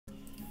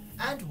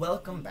And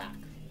welcome back.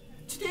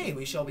 Today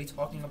we shall be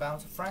talking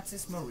about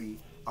Francis Marie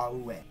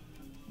Arouet,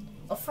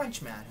 a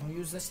Frenchman who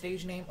used the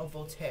stage name of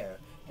Voltaire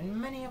in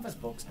many of his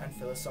books and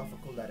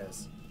philosophical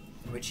letters,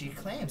 in which he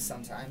claims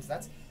sometimes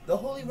that the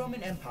Holy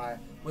Roman Empire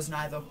was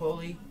neither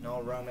holy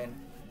nor Roman,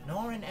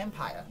 nor an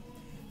empire.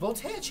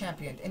 Voltaire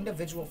championed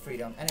individual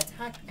freedom and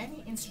attacked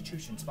any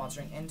institution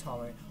sponsoring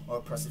intolerant or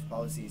oppressive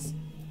policies.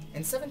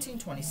 In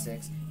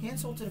 1726, he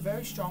insulted a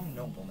very strong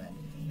nobleman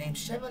named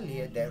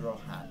Chevalier de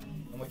Rohan,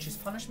 in which his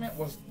punishment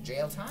was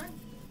jail time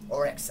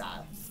or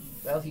exile.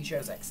 Well, he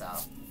chose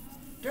exile.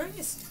 During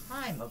his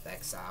time of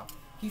exile,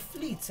 he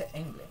fled to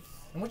England,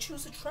 in which he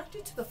was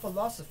attracted to the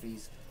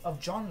philosophies of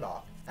John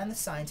Locke and the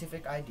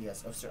scientific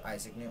ideas of Sir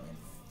Isaac Newton,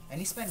 and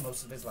he spent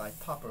most of his life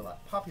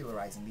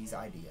popularizing these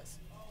ideas.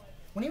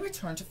 When he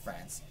returned to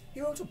France,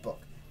 he wrote a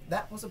book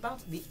that was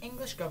about the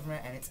English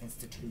government and its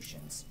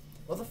institutions.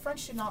 Well, the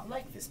French did not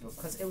like this book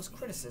because it was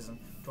criticism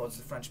towards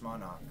the French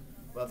monarch.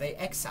 Well, they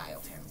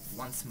exiled him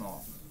once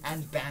more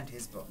and banned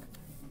his book.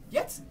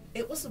 Yet,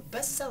 it was a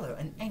bestseller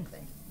in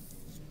England.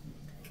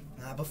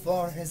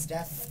 Before his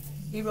death,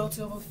 he wrote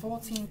over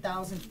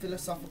 14,000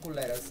 philosophical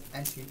letters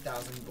and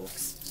 2,000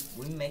 books.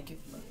 We make it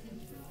fun.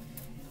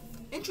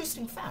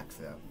 Interesting fact,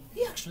 though,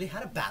 he actually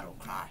had a battle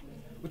cry,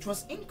 which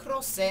was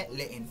 "Incrosse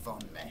le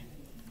informe,"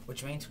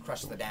 which means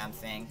crush the damn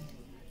thing.